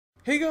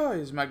Hey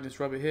guys, Magnus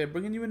Rabbit here,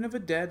 bringing you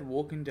another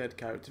Walking Dead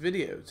character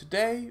video.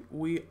 Today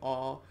we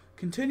are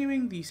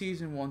continuing the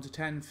Season 1 to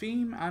 10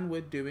 theme and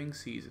we're doing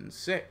Season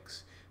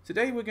 6.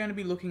 Today we're going to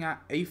be looking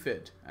at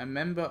Aphid, a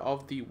member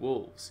of the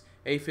Wolves.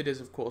 Aphid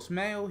is of course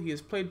male, he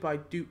is played by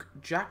Duke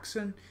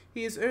Jackson,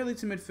 he is early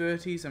to mid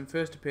 30s and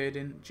first appeared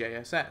in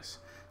JSS.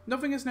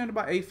 Nothing is known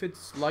about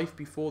Aphid's life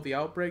before the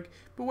outbreak,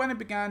 but when it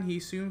began he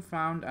soon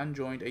found and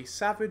joined a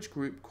savage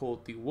group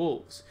called the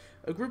Wolves,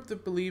 a group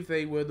that believed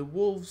they were the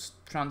wolves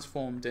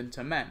transformed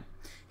into men.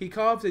 He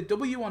carved a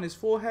W on his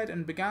forehead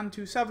and began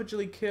to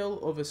savagely kill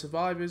other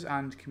survivors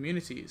and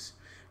communities.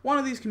 One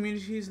of these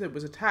communities that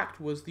was attacked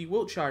was the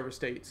Wiltshire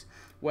Estates,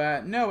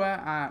 where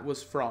Noah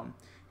was from.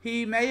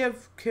 He may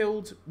have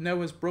killed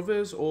Noah's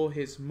brothers or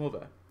his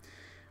mother.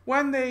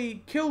 When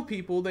they killed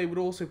people, they would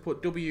also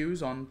put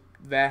W's on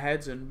their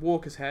heads and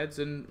walkers' heads,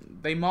 and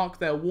they marked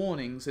their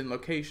warnings in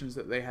locations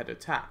that they had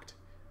attacked,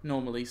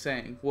 normally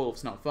saying,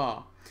 "Wolves not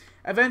far."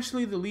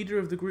 Eventually, the leader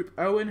of the group,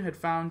 Erin, had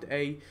found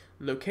a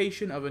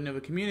location of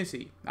another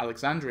community,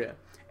 Alexandria.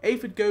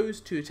 Aphid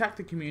goes to attack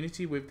the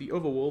community with the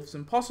other wolves,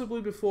 and possibly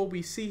before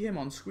we see him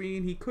on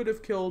screen, he could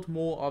have killed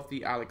more of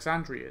the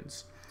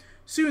Alexandrians.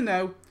 Soon,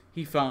 though,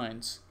 he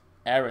finds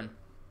Erin.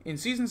 In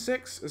Season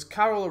 6, as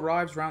Carol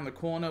arrives round the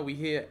corner, we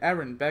hear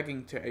Erin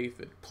begging to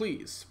Aphid,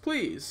 "Please,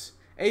 please."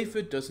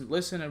 Aphid doesn't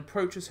listen and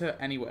approaches her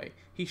anyway.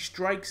 He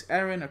strikes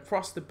Erin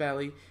across the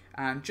belly,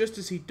 and just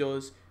as he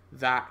does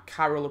that,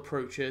 Carol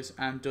approaches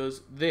and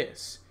does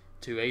this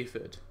to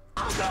Aphid.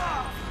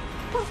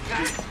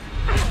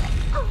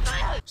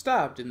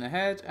 Stabbed in the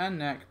head and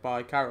neck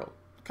by Carol.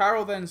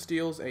 Carol then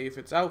steals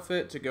Aphid's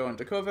outfit to go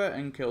undercover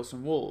and kill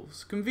some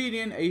wolves.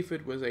 Convenient,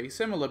 Aphid was a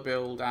similar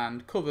build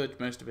and covered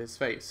most of his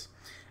face.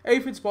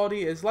 Aphid's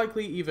body is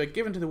likely either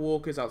given to the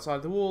walkers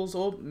outside the walls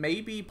or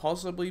maybe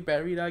possibly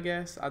buried, I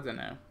guess. I don't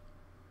know.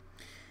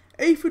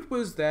 Aphid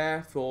was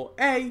there for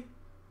A,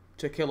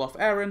 to kill off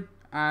Erin,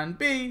 and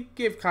B,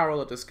 give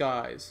Carol a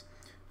disguise.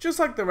 Just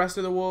like the rest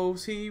of the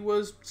wolves, he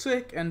was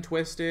sick and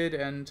twisted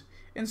and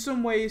in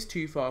some ways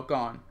too far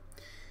gone.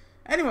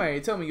 Anyway,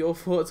 tell me your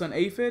thoughts on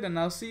Aphid and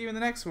I'll see you in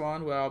the next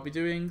one where I'll be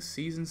doing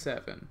Season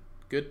 7.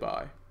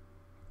 Goodbye.